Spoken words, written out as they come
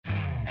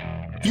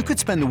You could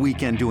spend the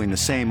weekend doing the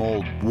same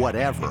old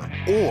whatever,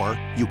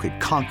 or you could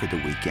conquer the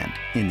weekend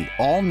in the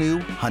all-new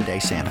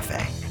Hyundai Santa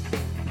Fe.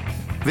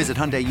 Visit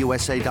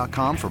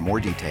HyundaiUSA.com for more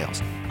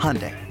details.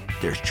 Hyundai,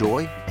 there's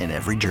joy in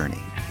every journey.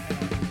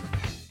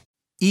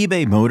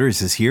 eBay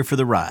Motors is here for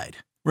the ride.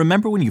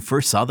 Remember when you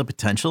first saw the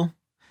potential?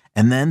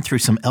 And then through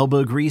some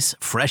elbow grease,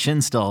 fresh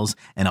installs,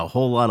 and a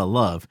whole lot of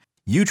love,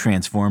 you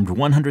transformed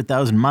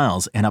 100,000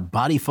 miles and a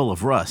body full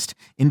of rust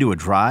into a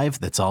drive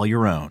that's all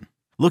your own.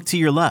 Look to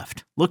your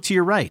left. Look to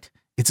your right.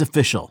 It's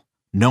official.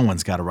 No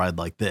one's got a ride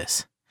like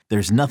this.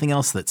 There's nothing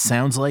else that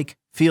sounds like,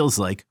 feels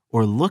like,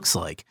 or looks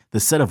like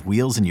the set of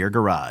wheels in your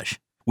garage.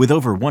 With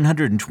over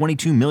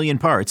 122 million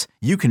parts,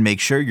 you can make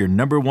sure your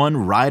number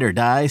one ride or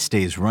die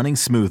stays running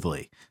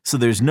smoothly. So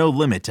there's no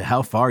limit to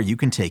how far you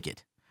can take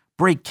it.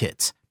 Brake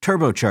kits,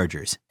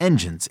 turbochargers,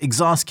 engines,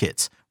 exhaust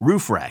kits,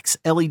 roof racks,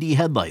 LED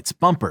headlights,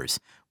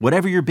 bumpers,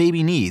 whatever your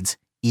baby needs,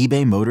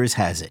 eBay Motors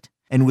has it.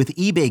 And with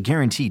eBay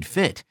Guaranteed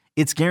Fit,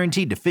 it's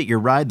guaranteed to fit your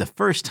ride the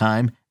first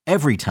time,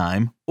 every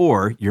time,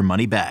 or your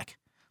money back.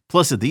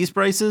 Plus, at these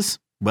prices,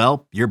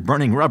 well, you're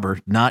burning rubber,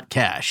 not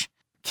cash.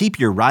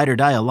 Keep your ride or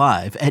die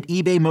alive at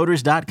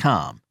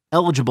ebaymotors.com.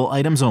 Eligible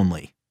items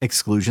only.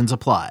 Exclusions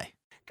apply.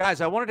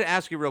 Guys, I wanted to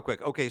ask you real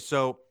quick. Okay,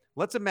 so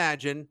let's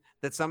imagine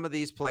that some of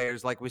these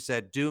players, like we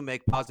said, do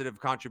make positive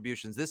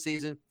contributions this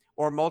season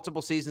or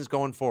multiple seasons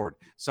going forward.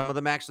 Some of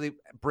them actually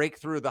break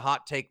through the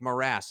hot take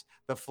morass,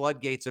 the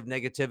floodgates of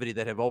negativity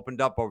that have opened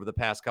up over the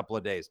past couple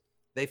of days.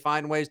 They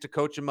find ways to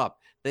coach them up.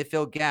 They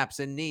fill gaps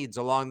and needs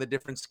along the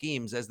different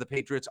schemes as the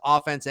Patriots'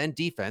 offense and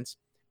defense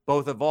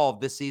both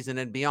evolve this season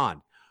and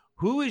beyond.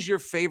 Who is your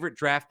favorite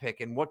draft pick,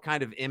 and what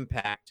kind of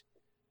impact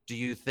do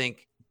you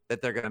think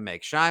that they're going to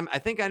make? Shime, I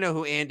think I know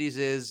who Andy's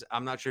is.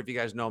 I'm not sure if you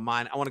guys know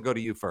mine. I want to go to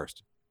you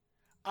first.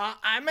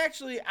 I've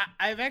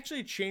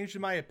actually changed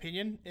my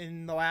opinion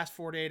in the last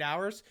 48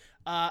 hours.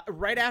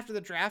 Right after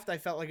the draft, I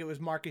felt like it was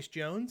Marcus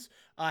Jones.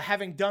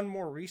 Having done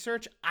more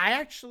research, I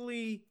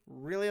actually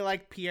really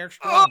like Pierre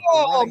Strong.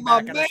 Oh,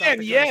 my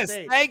man. Yes.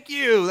 Thank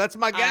you. That's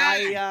my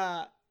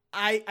guy.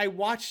 I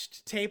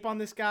watched tape on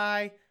this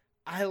guy.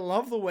 I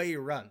love the way he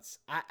runs.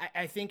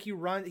 I think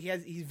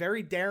he's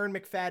very Darren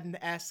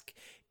McFadden-esque.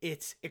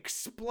 It's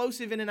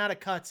explosive in and out of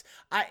cuts.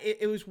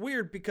 It was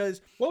weird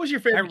because what was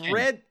your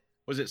favorite?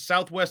 Was it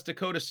Southwest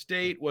Dakota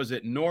State? Was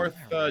it North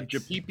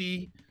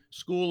Japipi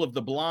School of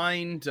the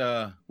Blind?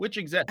 Which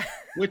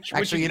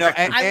actually,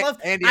 I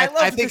loved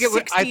the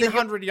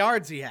 1,600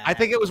 yards he had. I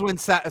think it was when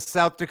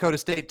South Dakota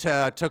State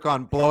took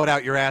on Blow It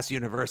Out Your Ass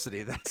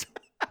University. That's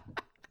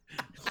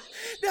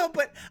No,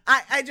 but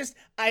I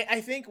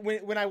think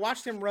when I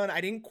watched him run, I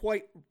didn't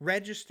quite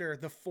register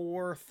the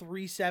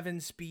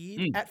 4.37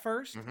 speed at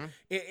first. Mm-hmm.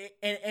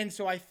 And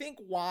so I think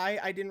why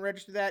I didn't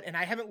register that, and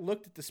I haven't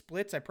looked at the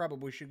splits. I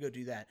probably should go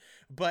do that.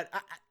 But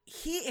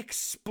he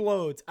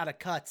explodes out of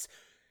cuts.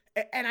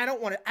 And I don't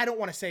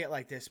want to say it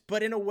like this,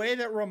 but in a way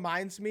that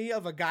reminds me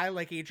of a guy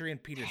like Adrian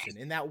Peterson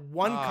in that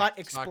one cut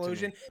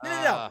explosion.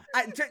 No.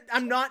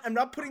 I'm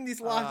not putting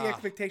these lofty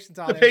expectations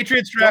on the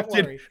Patriots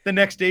drafted the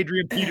next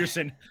Adrian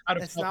Peterson.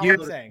 That's not what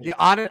I'm saying.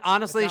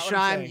 Honestly,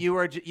 Shime,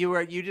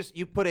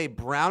 you put a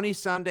brownie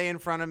sundae in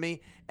front of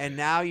me, and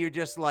now you're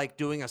just like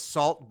doing a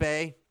Salt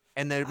Bae,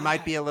 and there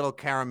might be a little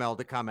caramel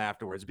to come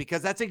afterwards,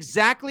 because that's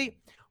exactly.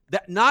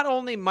 That not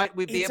only might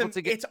we be able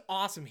to get, it's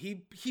awesome. He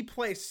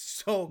plays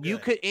so good. You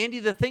could, Andy.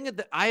 The thing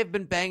that I have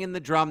been banging the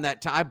drum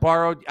that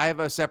I have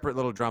a separate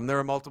little drum. There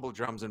are multiple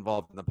drums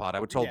involved in the pod. I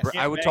was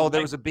told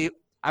there was a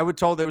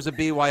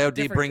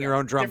BYOD bring your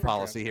own drum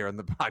policy here in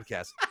the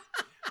podcast.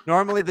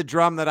 Normally, the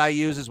drum that I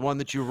use is one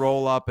that you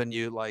roll up and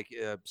you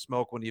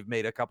smoke when you've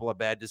made a couple of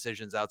bad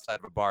decisions outside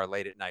of a bar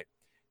late at night.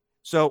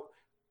 So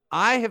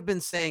I have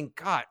been saying,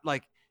 God,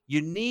 you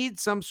need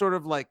some sort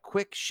of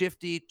quick,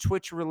 shifty,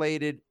 twitch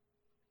related.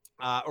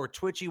 Or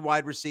twitchy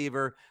wide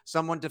receiver,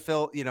 someone to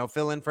fill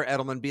in for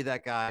Edelman, be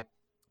that guy.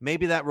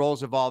 Maybe that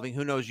role's evolving.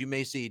 Who knows? You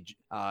may see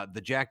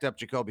the jacked up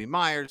Jacoby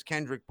Myers,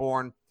 Kendrick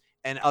Bourne,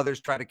 and others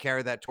try to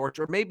carry that torch.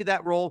 Or maybe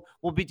that role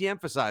will be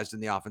de-emphasized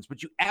in the offense.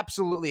 But you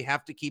absolutely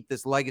have to keep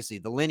this legacy,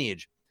 the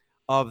lineage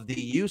of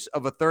the use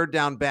of a third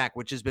down back,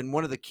 which has been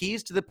one of the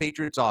keys to the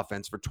Patriots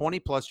offense for 20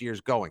 plus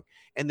years going.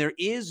 And there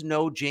is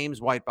no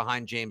James White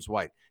behind James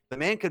White. The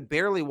man could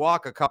barely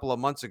walk a couple of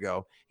months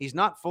ago. He's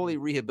not fully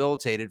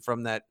rehabilitated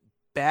from that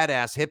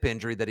badass hip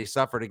injury that he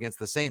suffered against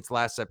the Saints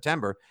last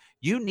September.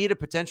 You need a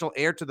potential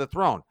heir to the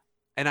throne.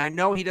 And I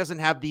know he doesn't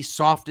have the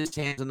softest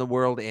hands in the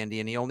world, Andy,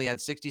 and he only had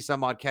 60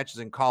 some odd catches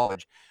in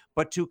college,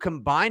 but to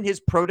combine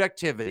his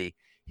productivity,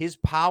 his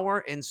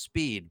power and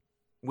speed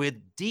with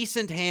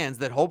decent hands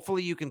that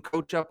hopefully you can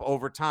coach up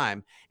over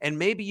time. And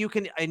maybe you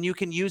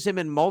can use him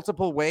in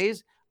multiple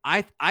ways.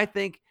 I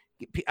think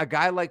a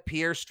guy like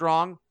Pierre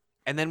Strong,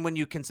 and then when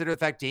you consider the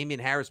fact Damian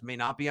Harris may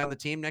not be on the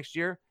team next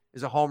year,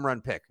 is a home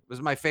run pick. It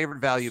was my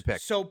favorite value pick.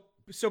 So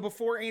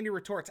before Andy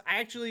retorts,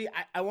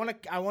 I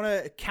want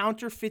to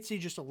counter Fitzy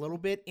just a little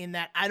bit in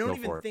that I don't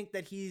even think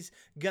that he's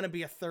going to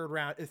be a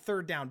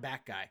third down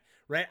back guy,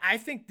 right? I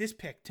think this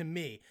pick to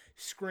me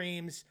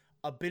screams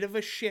a bit of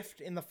a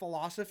shift in the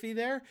philosophy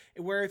there,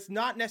 where it's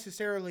not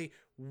necessarily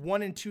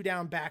 1 and 2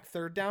 down back,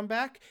 3rd down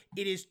back.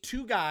 It is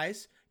 2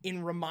 guys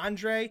in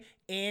Ramondre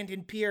and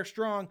in Pierre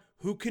Strong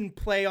who can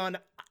play on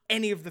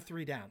any of the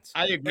 3 downs.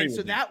 I agree. And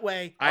so that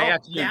way,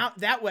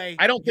 that way,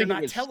 I don't think you're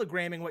not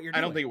telegramming what you're doing.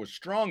 I don't think it was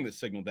Strong that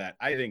signaled that.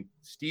 I think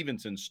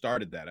Stevenson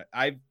started that.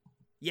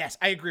 Yes,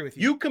 I agree with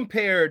you. You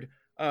compared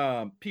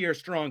Pierre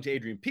Strong to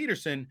Adrian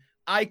Peterson.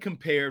 I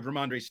compared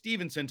Ramondre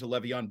Stevenson to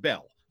Le'Veon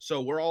Bell.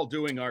 So we're all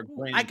doing our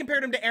brain. I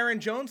compared him to Aaron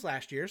Jones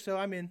last year, so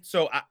I'm in.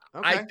 So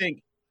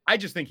I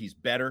just think he's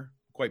better,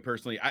 quite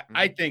personally.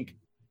 I think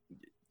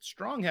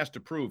Strong has to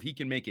prove he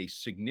can make a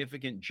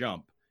significant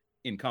jump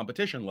in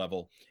competition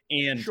level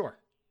and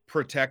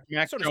protect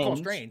Mac Jones. So does Cole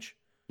Strange.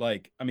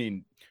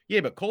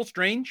 But Cole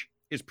Strange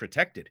is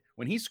protected.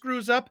 When he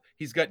screws up,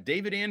 he's got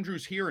David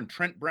Andrews here and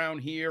Trent Brown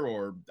here,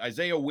 or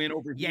Isaiah Wynn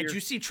over here. Yeah, did you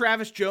see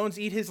Travis Jones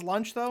eat his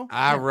lunch, though?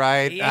 All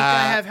right. He ain't going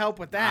to have help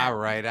with that. All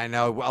right, I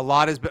know.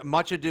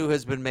 Much ado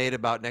has been made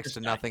about next to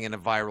nothing in a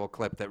viral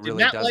clip that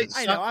really doesn't.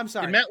 I know, I'm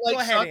sorry. Go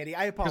ahead, Andy.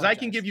 I apologize. Because I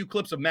can give you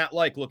clips of Matt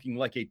Like looking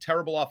like a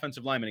terrible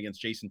offensive lineman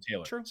against Jason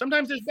Taylor. True.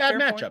 Sometimes there's bad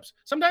matchups.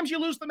 Sometimes you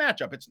lose the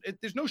matchup.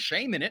 There's no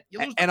shame in it.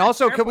 And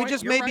also, could we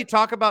just maybe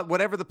talk about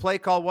whatever the play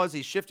call was?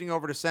 He's shifting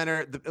over to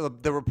center.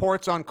 The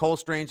reports on Cole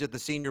Strange at the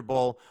Senior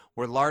Bowl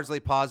were largely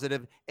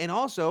positive. And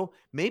also,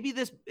 maybe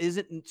this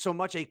isn't so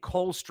much a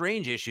Cole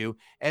Strange issue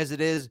as it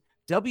is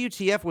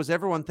WTF was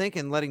everyone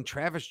thinking letting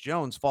Travis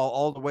Jones fall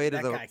all the way to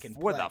the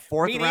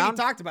 4th round? We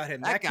talked about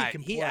him. That guy,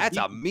 that's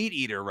a meat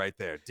eater right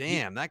there.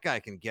 Damn, that guy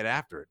can get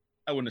after it.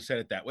 I wouldn't have said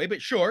it that way,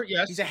 but sure,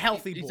 yes. He's a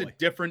healthy boy. He's a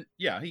different,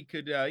 he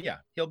could,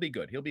 he'll be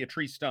good. He'll be a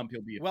tree stump.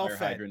 He'll be a fire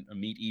hydrant. A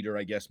meat eater,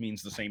 I guess,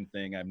 means the same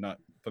thing. I'm not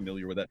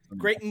familiar with that.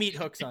 Great meat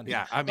hooks on him.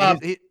 Yeah, I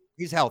mean,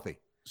 he's healthy.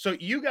 So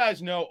you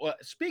guys know,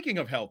 speaking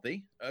of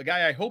healthy, a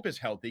guy I hope is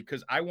healthy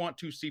because I want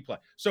to see play.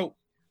 So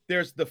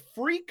there's the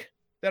freak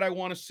that I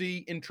want to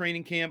see in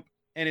training camp,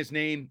 and his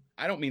name,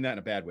 I don't mean that in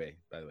a bad way,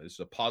 by the way. This is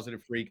a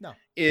positive freak,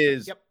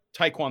 is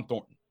Tyquan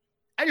Thornton.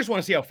 I just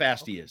want to see how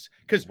fast he is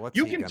because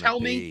you can tell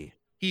me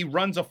he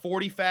runs a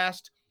 40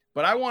 fast,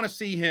 but I want to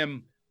see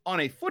him on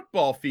a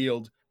football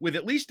field with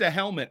at least a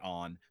helmet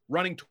on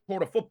running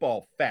toward a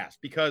football fast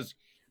because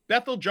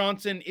Bethel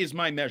Johnson is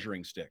my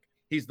measuring stick.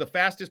 He's the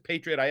fastest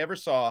Patriot I ever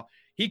saw.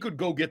 He could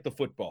go get the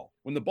football.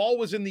 When the ball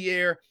was in the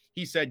air,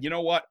 he said, you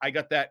know what? I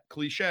got that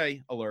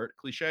cliche alert,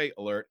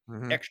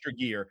 extra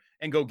gear,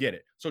 and go get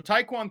it. So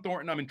Tyquan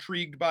Thornton, I'm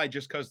intrigued by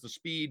just because the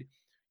speed.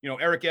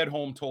 Eric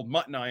Edholm told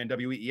Mutt and I on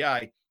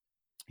WEEI,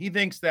 he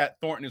thinks that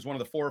Thornton is one of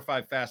the 4 or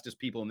 5 fastest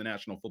people in the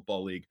National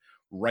Football League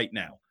right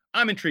now.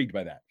 I'm intrigued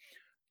by that.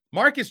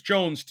 Marcus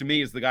Jones, to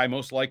me, is the guy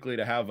most likely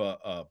to have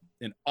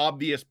an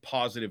obvious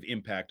positive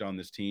impact on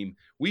this team.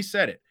 We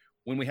said it.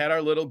 When we had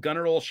our little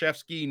Gunnar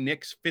Olszewski,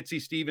 Nick Fitzy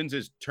Stevens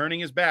is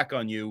turning his back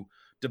on you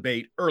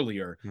debate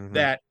earlier,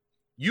 that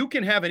you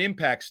can have an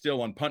impact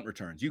still on punt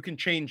returns. You can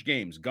change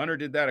games. Gunnar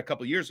did that a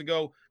couple of years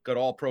ago, got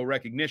all pro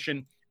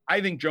recognition. I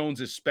think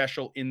Jones is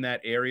special in that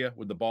area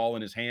with the ball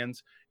in his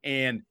hands.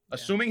 And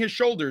assuming his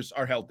shoulders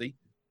are healthy,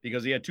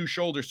 because he had 2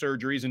 shoulder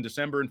surgeries in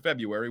December and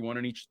February, one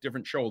on each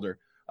different shoulder.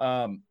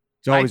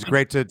 It's always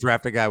great to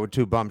draft a guy with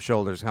 2 bum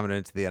shoulders coming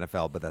into the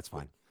NFL, but that's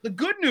fine. The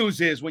good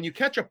news is when you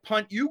catch a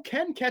punt, you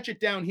can catch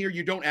it down here.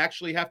 You don't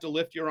actually have to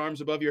lift your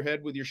arms above your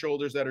head with your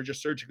shoulders that are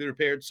just surgically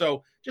repaired.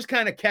 So just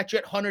kind of catch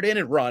it, hunt it in,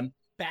 and run.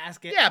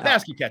 Basket. Yeah,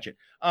 basket catch it.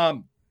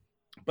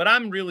 But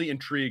I'm really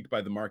intrigued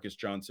by the Marcus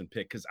Johnson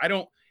pick because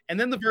and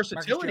then the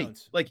versatility.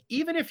 Like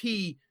even if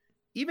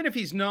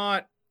he's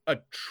not a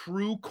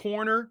true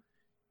corner,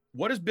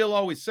 what does Bill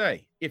always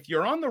say? If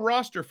you're on the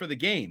roster for the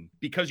game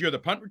because you're the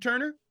punt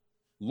returner,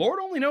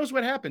 Lord only knows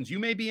what happens. You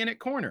may be in at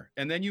corner,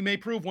 and then you may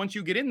prove once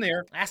you get in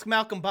there. Ask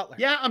Malcolm Butler.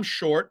 Yeah, I'm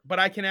short, but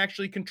I can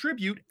actually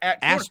contribute at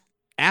corner.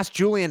 Ask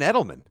Julian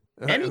Edelman.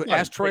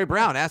 Ask Troy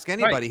Brown. Ask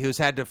anybody who's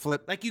had to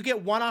flip. Like you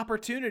get one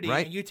opportunity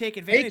and you take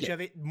advantage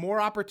of it,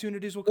 more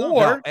opportunities will come.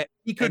 Or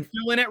he could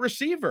fill in at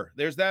receiver.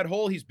 There's that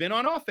hole. He's been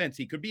on offense.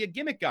 He could be a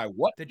gimmick guy.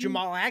 The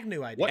Jamal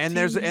Agnew idea. And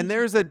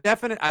there's a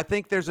definite, I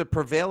think there's a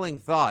prevailing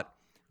thought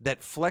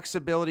that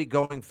flexibility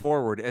going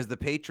forward as the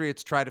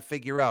Patriots try to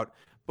figure out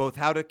both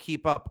how to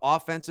keep up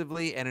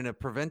offensively and in a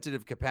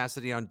preventative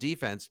capacity on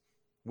defense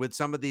with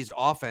some of these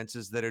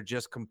offenses that are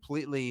just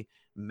completely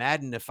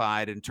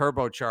magnified and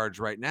turbocharged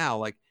right now.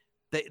 Like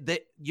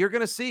you're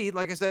going to see,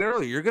 like I said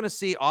earlier, you're going to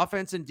see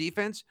offense and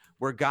defense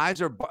where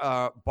guys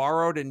are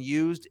borrowed and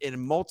used in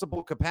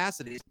multiple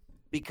capacities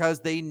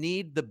because they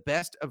need the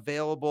best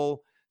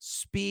available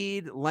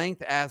speed,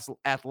 length,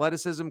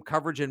 athleticism,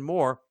 coverage, and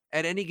more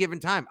at any given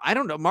time. I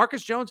don't know.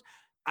 Marcus Jones,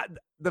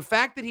 the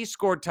fact that he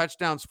scored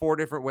touchdowns 4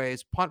 different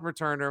ways, punt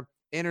returner,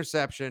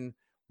 interception,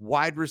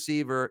 wide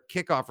receiver,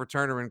 kickoff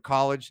returner in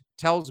college,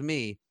 tells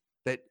me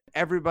that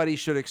everybody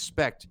should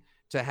expect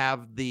to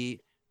have the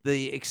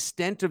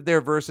extent of their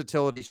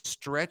versatility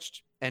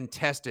stretched and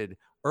tested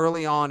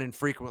early on and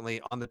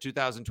frequently on the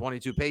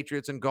 2022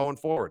 Patriots and going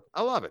forward.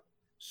 I love it.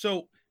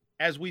 So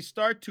as we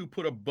start to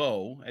put a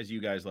bow, as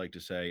you guys like to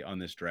say, on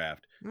this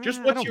draft, just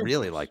I what's don't your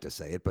really like to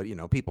say it, but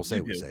people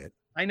say we say it.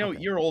 I know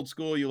Okay. you're old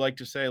school. You like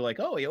to say like,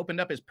 oh, he opened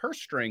up his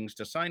purse strings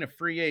to sign a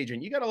free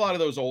agent. You got a lot of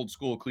those old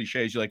school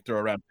cliches you like to throw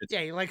around.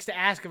 Yeah, he likes to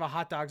ask if a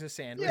hot dog's a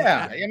sandwich.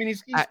 Yeah, I mean,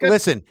 he's got...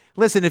 listen.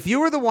 If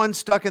you were the one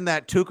stuck in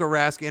that Tuukka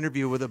Rask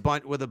interview with a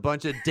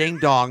bunch of ding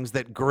dongs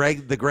that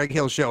the Greg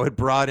Hill show had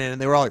brought in,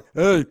 and they were all like,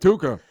 "Hey,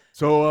 Tuukka,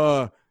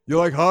 so you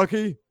like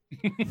hockey?"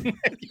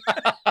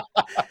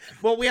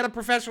 Well, we had a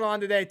professional on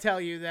today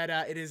tell you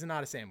that it is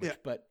not a sandwich,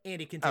 but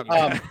Andy,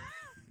 continue.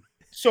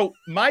 So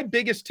my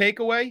biggest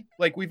takeaway,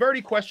 like we've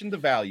already questioned the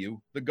value,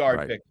 the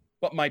guard pick,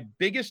 but my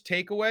biggest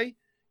takeaway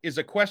is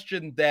a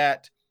question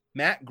that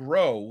Matt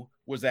Groh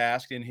was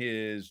asked in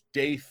his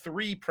day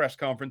 3 press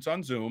conference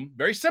on Zoom.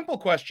 Very simple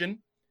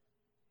question.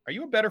 Are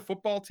you a better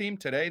football team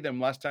today than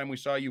last time we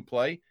saw you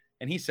play?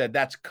 And he said,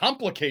 that's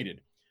complicated.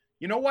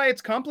 You know why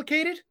it's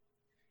complicated?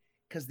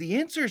 Because the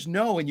answer is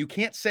no, and you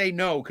can't say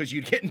no because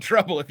you'd get in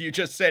trouble if you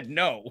just said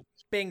no.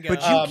 Bingo.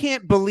 But you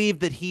can't believe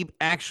that he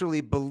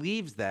actually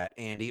believes that,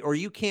 Andy, or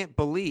you can't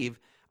believe,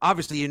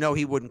 obviously,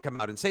 he wouldn't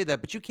come out and say that,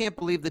 but you can't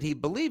believe that he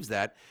believes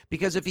that,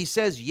 because if he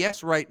says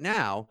yes right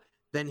now,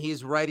 then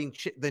he's writing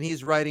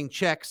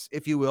checks,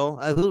 if you will.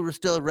 Who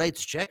still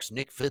writes checks?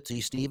 Nick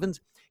Fitzy Stevens.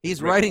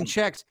 He's writing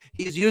checks.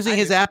 He's using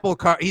his Apple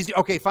card.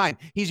 Okay, fine.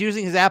 He's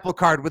using his Apple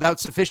card without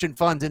sufficient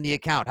funds in the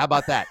account. How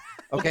about that?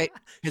 Okay,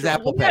 his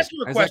Apple Pay.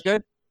 Is that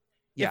good?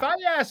 Yeah. If I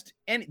asked,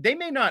 and they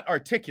may not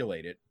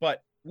articulate it,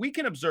 but we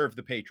can observe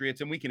the Patriots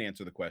and we can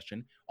answer the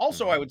question.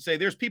 Also, I would say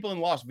there's people in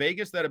Las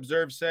Vegas that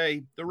observe,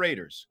 say, the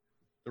Raiders.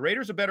 The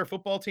Raiders a better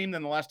football team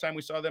than the last time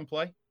we saw them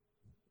play?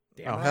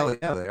 Hell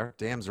yeah, they are.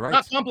 Damn right.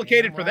 Not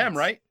complicated for them,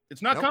 right?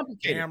 It's not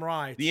complicated. Damn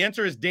right. The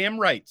answer is damn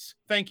rights.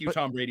 Thank you,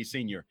 Tom Brady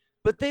Sr.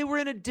 But they were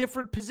in a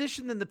different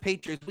position than the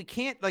Patriots. We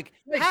can't,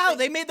 how?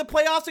 They made the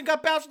playoffs and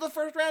got bounced in the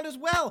first round as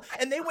well.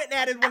 And they went and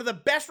added one of the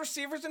best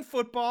receivers in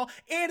football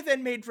and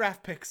then made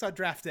draft picks on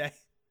draft day.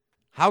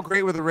 How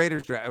great were the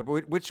Raiders draft?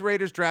 Which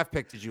Raiders draft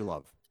pick did you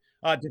love?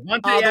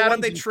 Devontae Adams, the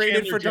one they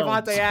traded for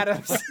Jones. Devontae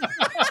Adams.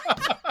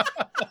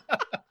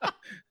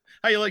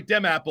 How you like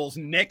them apples,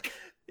 Nick?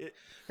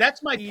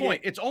 That's my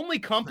point. It's only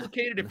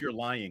complicated if you're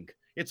lying.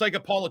 It's like a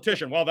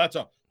politician. Well, that's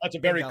a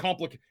very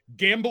complicated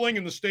gambling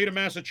in the state of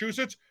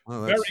Massachusetts.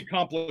 Very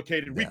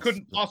complicated. Yes. We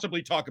couldn't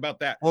possibly talk about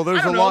that. Well,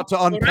 there's a lot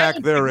to unpack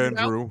there,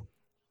 Andrew.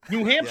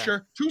 New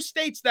Hampshire, 2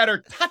 states that are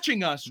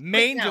touching us.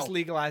 Maine just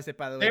legalized it,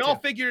 by the way. They all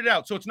figured it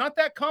out. So it's not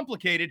that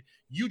complicated.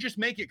 You just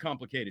make it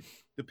complicated.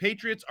 The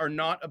Patriots are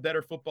not a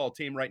better football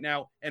team right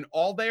now, and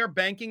all they are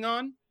banking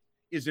on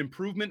is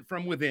improvement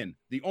from within.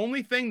 The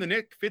only thing the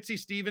Nick Fitzy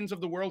Stevens of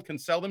the world can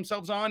sell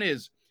themselves on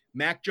is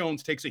Mac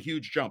Jones takes a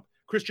huge jump.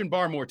 Christian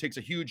Barmore takes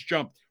a huge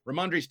jump.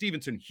 Ramondre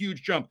Stevenson,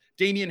 huge jump.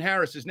 Damian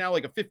Harris is now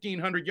like a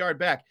 1,500-yard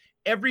back.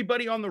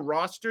 Everybody on the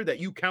roster that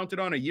you counted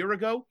on a year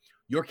ago,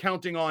 you're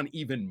counting on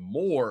even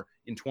more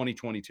in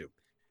 2022.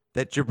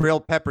 That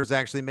Jabril Peppers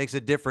actually makes a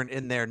difference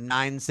in their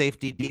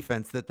 9-safety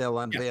defense that they'll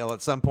unveil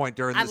at some point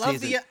during the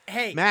season.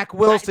 Mac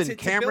Wilson,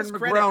 Cameron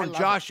McGrone,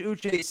 Josh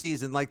Uche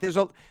season. Like there's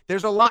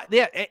a lot.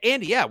 Yeah,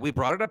 Andy. Yeah, we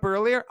brought it up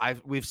earlier.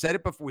 We've said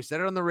it before. We said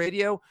it on the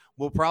radio.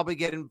 We'll probably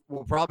get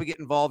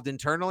involved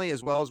internally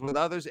as well as with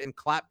others in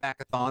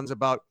clapback-a-thons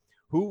about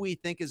who we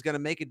think is going to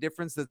make a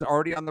difference that's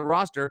already on the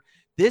roster.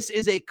 This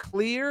is a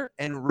clear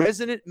and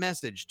resonant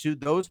message to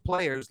those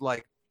players.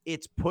 Like,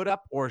 it's put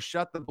up or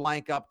shut the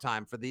blank up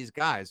time for these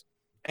guys.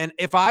 And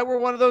if I were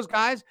one of those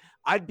guys,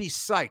 I'd be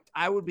psyched.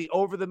 I would be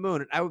over the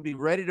moon. And I would be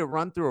ready to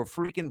run through a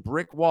freaking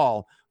brick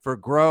wall for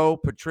Groh,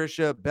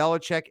 Patricia,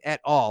 Belichick et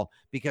al.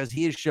 Because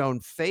he has shown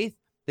faith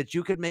that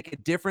you could make a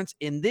difference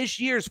in this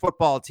year's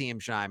football team,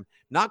 Scheim.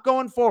 Not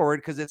going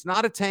forward, because it's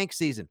not a tank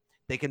season.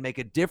 They can make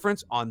a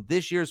difference on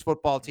this year's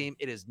football team.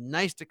 It is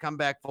nice to come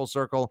back full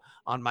circle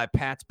on my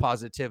Pat's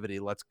positivity.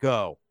 Let's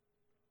go.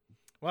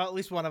 Well, at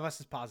least one of us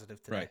is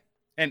positive today. Right.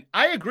 And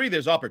I agree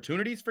there's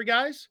opportunities for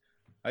guys.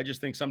 I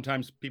just think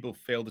sometimes people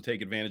fail to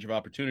take advantage of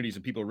opportunities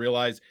and people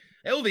realize,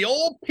 the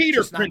old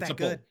Peter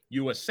principle.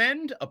 You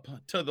ascend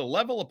to the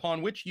level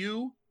upon which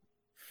you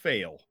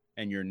fail,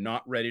 and you're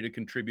not ready to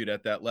contribute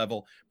at that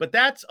level. But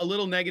that's a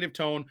little negative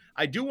tone.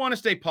 I do want to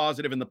stay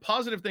positive, and the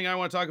positive thing I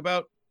want to talk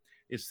about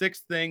is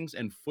 6 Rings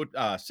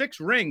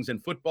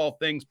and Football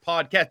Things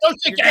podcast. Don't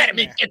think at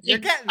me.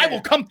 I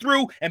will come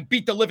through and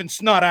beat the living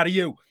snot out of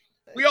you.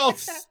 We all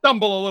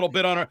stumble a little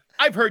bit on our.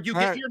 I've heard you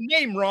get your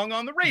name wrong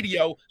on the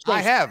radio. So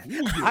I have.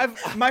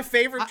 My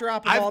favorite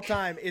drop of all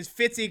time is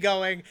Fitzy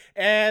going,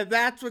 and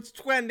that's what's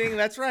twending.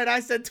 That's right. I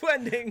said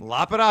twending.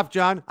 Lop it off,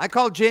 John. I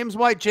called James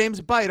White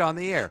James Bite on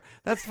the air.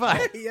 That's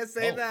fine. Yes,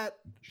 say that.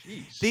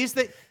 Geez. These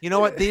things, you know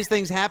what? These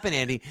things happen,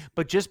 Andy.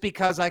 But just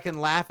because I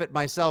can laugh at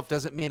myself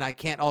doesn't mean I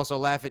can't also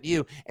laugh at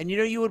you. And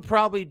you would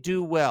probably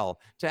do well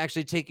to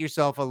actually take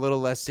yourself a little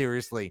less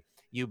seriously.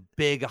 You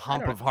big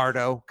hump of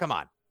hardo. Come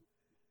on.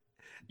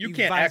 You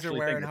can't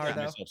actually think of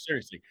myself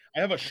seriously.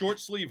 I have a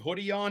short sleeve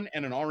hoodie on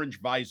and an orange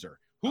visor.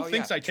 Who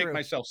thinks I take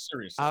myself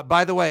seriously?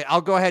 By the way,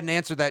 I'll go ahead and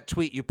answer that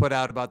tweet you put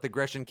out about the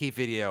Gresham Key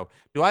video.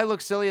 Do I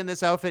look silly in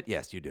this outfit?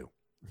 Yes, you do.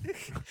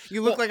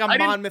 You look like a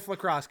Monmouth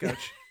lacrosse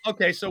coach.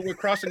 Okay, so we're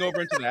crossing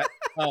over into that.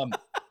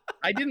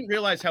 I didn't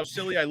realize how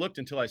silly I looked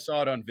until I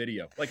saw it on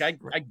video. Like I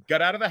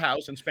got out of the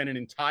house and spent an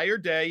entire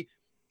day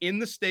in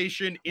the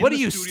station. What are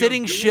you,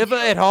 sitting Shiva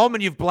at home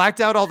and you've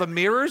blacked out all the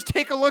mirrors?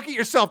 Take a look at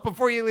yourself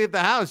before you leave the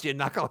house, you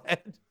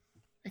knucklehead.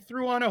 I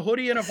threw on a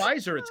hoodie and a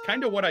visor. It's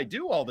kind of what I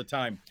do all the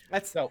time.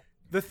 That's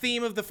the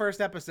theme of the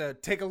first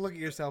episode. Take a look at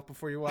yourself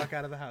before you walk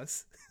out of the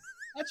house.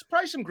 That's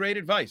probably some great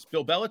advice.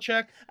 Bill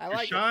Belichick,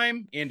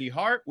 Scheim, Andy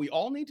Hart, we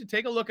all need to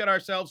take a look at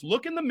ourselves,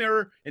 look in the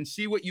mirror, and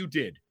see what you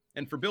did.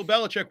 And for Bill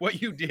Belichick,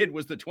 what you did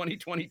was the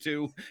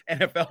 2022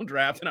 NFL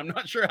draft, and I'm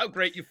not sure how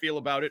great you feel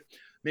about it.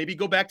 Maybe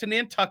go back to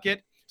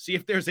Nantucket, see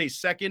if there's a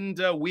second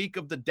week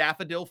of the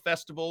Daffodil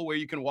Festival where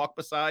you can walk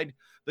beside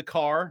the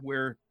car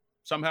where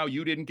somehow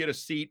you didn't get a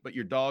seat, but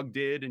your dog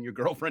did, and your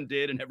girlfriend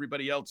did, and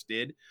everybody else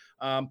did.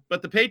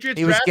 But the Patriots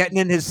He was getting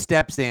in his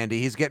steps, Andy.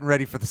 He's getting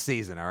ready for the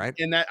season, all right?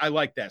 And that I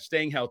like that,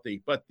 staying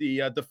healthy. But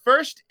the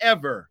first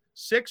ever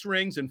 6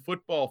 rings and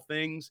football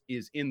things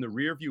is in the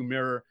rearview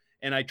mirror.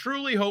 And I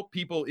truly hope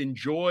people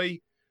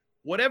enjoy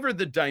whatever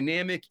the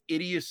dynamic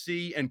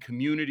idiocy and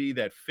community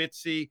that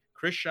Fitzy,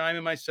 Chris Scheim,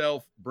 and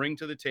myself bring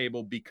to the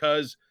table,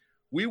 because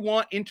we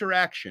want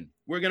interaction.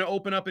 We're going to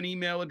open up an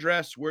email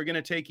address. We're going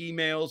to take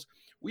emails.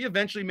 We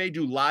eventually may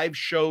do live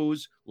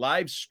shows,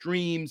 live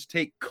streams,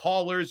 take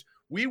callers.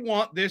 We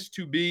want this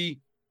to be,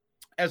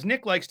 as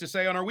Nick likes to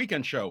say on our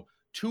weekend show,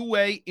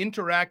 two-way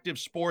interactive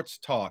sports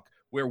talk,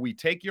 where we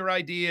take your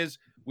ideas,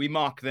 we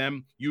mock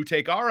them, you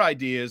take our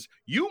ideas,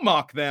 you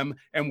mock them,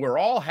 and we're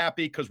all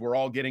happy because we're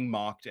all getting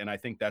mocked, and I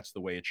think that's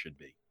the way it should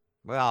be.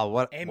 Well,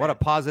 what a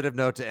positive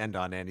note to end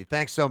on, Andy.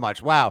 Thanks so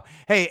much. Wow.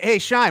 Hey,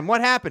 Scheim, what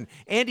happened?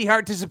 Andy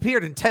Hart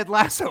disappeared and Ted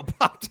Lasso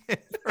popped in.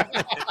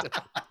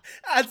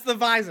 That's the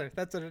visor.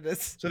 That's what it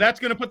is. So that's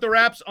going to put the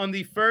wraps on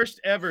the first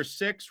ever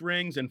 6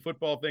 Rings and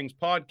Football Things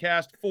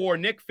podcast. For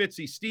Nick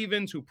Fitzy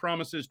Stevens, who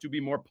promises to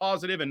be more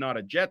positive and not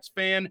a Jets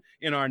fan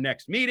in our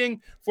next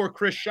meeting. For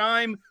Chris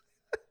Scheim,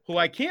 who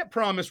I can't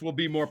promise will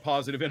be more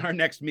positive in our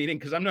next meeting,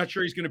 because I'm not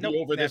sure he's going to be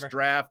over this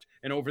draft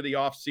and over the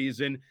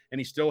offseason, and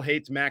he still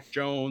hates Mac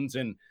Jones.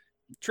 And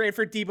trade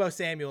for Deebo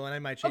Samuel, and I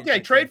might change. Okay,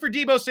 trade for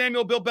Deebo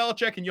Samuel, Bill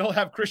Belichick, and you'll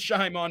have Chris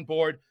Scheim on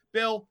board.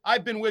 Bill,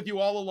 I've been with you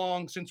all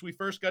along since we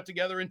first got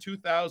together in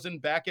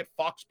 2000 back at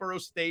Foxborough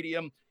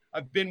Stadium.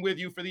 I've been with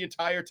you for the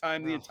entire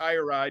time, the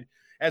entire ride.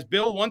 As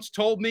Bill once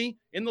told me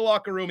in the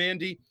locker room,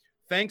 Andy,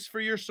 thanks for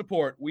your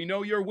support. We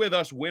know you're with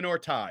us, win or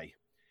tie.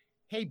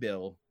 Hey,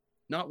 Bill.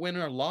 Not win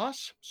or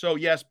loss. So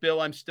yes,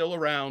 Bill, I'm still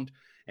around.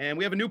 And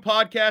we have a new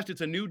podcast.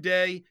 It's a new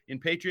day in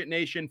Patriot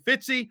Nation.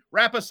 Fitzy,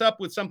 wrap us up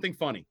with something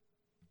funny.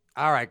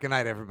 All right. Good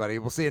night, everybody.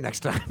 We'll see you next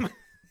time.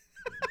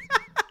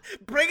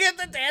 Bring in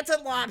the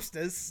dancing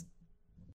lobsters.